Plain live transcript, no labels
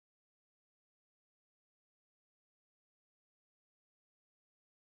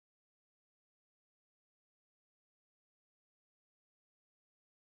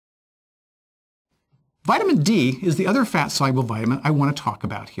Vitamin D is the other fat-soluble vitamin I want to talk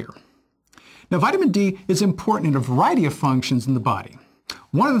about here. Now, vitamin D is important in a variety of functions in the body.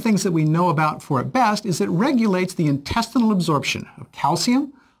 One of the things that we know about for it best is it regulates the intestinal absorption of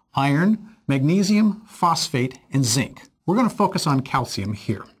calcium, iron, magnesium, phosphate, and zinc. We're going to focus on calcium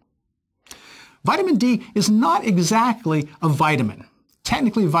here. Vitamin D is not exactly a vitamin.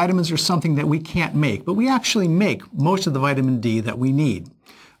 Technically, vitamins are something that we can't make, but we actually make most of the vitamin D that we need.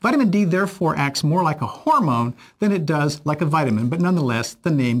 Vitamin D, therefore, acts more like a hormone than it does like a vitamin, but nonetheless,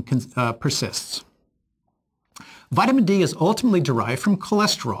 the name persists. Vitamin D is ultimately derived from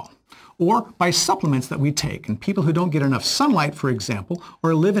cholesterol, or by supplements that we take. And people who don't get enough sunlight, for example,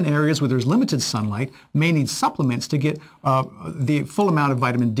 or live in areas where there's limited sunlight, may need supplements to get the full amount of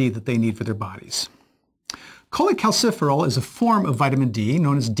vitamin D that they need for their bodies. Cholecalciferol is a form of vitamin D,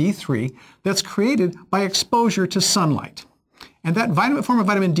 known as D3, that's created by exposure to sunlight. And that form of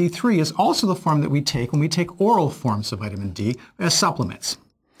vitamin D3 is also the form that we take when we take oral forms of vitamin D as supplements.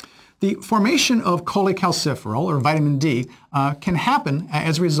 The formation of cholecalciferol, or vitamin D, can happen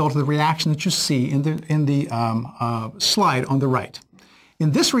as a result of the reaction that you see in the slide on the right.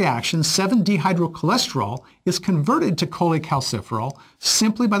 In this reaction, 7-dehydrocholesterol is converted to cholecalciferol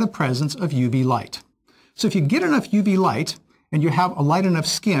simply by the presence of UV light. So if you get enough UV light and you have a light enough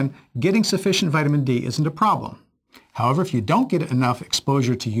skin, getting sufficient vitamin D isn't a problem. However, if you don't get enough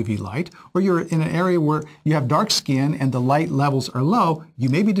exposure to UV light, or you're in an area where you have dark skin and the light levels are low, you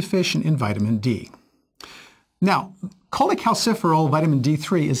may be deficient in vitamin D. Now, cholecalciferol vitamin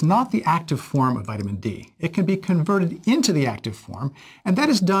D3 is not the active form of vitamin D. It can be converted into the active form, and that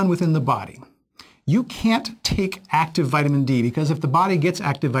is done within the body. You can't take active vitamin D because if the body gets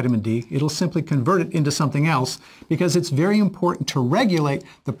active vitamin D, it'll simply convert it into something else because it's very important to regulate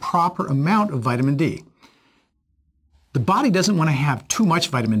the proper amount of vitamin D. The body doesn't want to have too much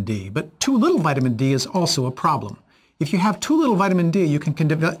vitamin D, but too little vitamin D is also a problem. If you have too little vitamin D, you can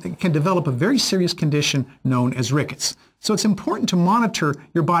develop a very serious condition known as rickets. So it's important to monitor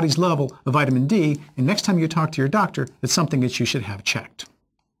your body's level of vitamin D, and next time you talk to your doctor, it's something that you should have checked.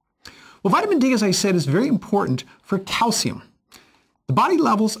 Well, vitamin D, as I said, is very important for calcium. The body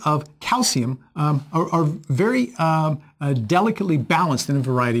levels of calcium are very delicately balanced in a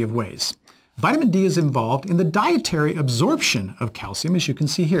variety of ways. Vitamin D is involved in the dietary absorption of calcium, as you can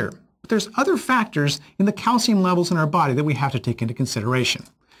see here. But there's other factors in the calcium levels in our body that we have to take into consideration.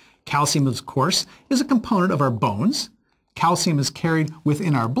 Calcium, of course, is a component of our bones. Calcium is carried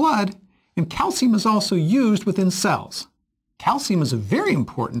within our blood, and calcium is also used within cells. Calcium is a very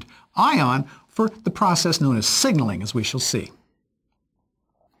important ion for the process known as signaling, as we shall see.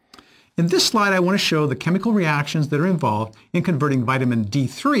 In this slide, I want to show the chemical reactions that are involved in converting vitamin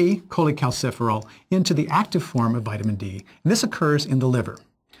D3, cholecalciferol, into the active form of vitamin D, and this occurs in the liver.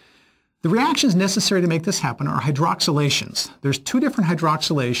 The reactions necessary to make this happen are hydroxylations. There's two different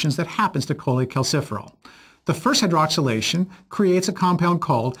hydroxylations that happens to cholecalciferol. The first hydroxylation creates a compound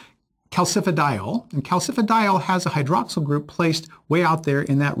called calcifediol, and calcifediol has a hydroxyl group placed way out there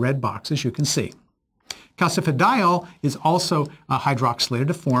in that red box, as you can see. Calcifediol is also hydroxylated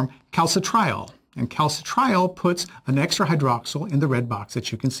to form calcitriol, and calcitriol puts an extra hydroxyl in the red box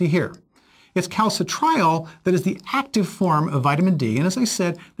that you can see here. It's calcitriol that is the active form of vitamin D, and as I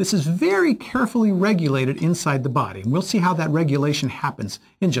said, this is very carefully regulated inside the body, and we'll see how that regulation happens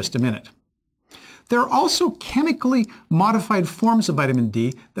in just a minute. There are also chemically modified forms of vitamin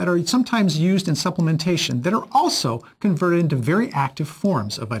D that are sometimes used in supplementation that are also converted into very active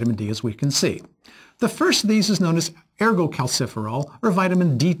forms of vitamin D, as we can see. The first of these is known as ergocalciferol, or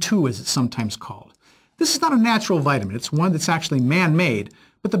vitamin D2 as it's sometimes called. This is not a natural vitamin. It's one that's actually man-made,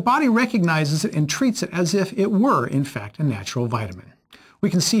 but the body recognizes it and treats it as if it were, in fact, a natural vitamin.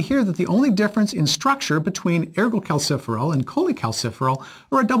 We can see here that the only difference in structure between ergocalciferol and cholecalciferol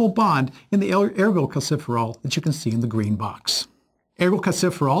are a double bond in the ergocalciferol that you can see in the green box.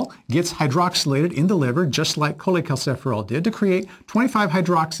 Ergocalciferol gets hydroxylated in the liver just like cholecalciferol did to create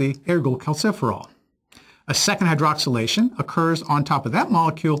 25-hydroxy-ergocalciferol. A second hydroxylation occurs on top of that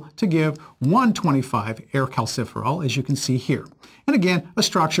molecule to give 1,25-ergocalciferol, as you can see here. And again, a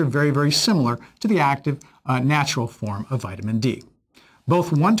structure very, very similar to the active natural form of vitamin D.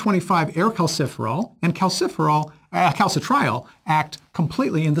 Both 1,25-ergocalciferol and calcitriol act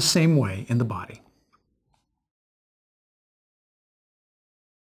completely in the same way in the body.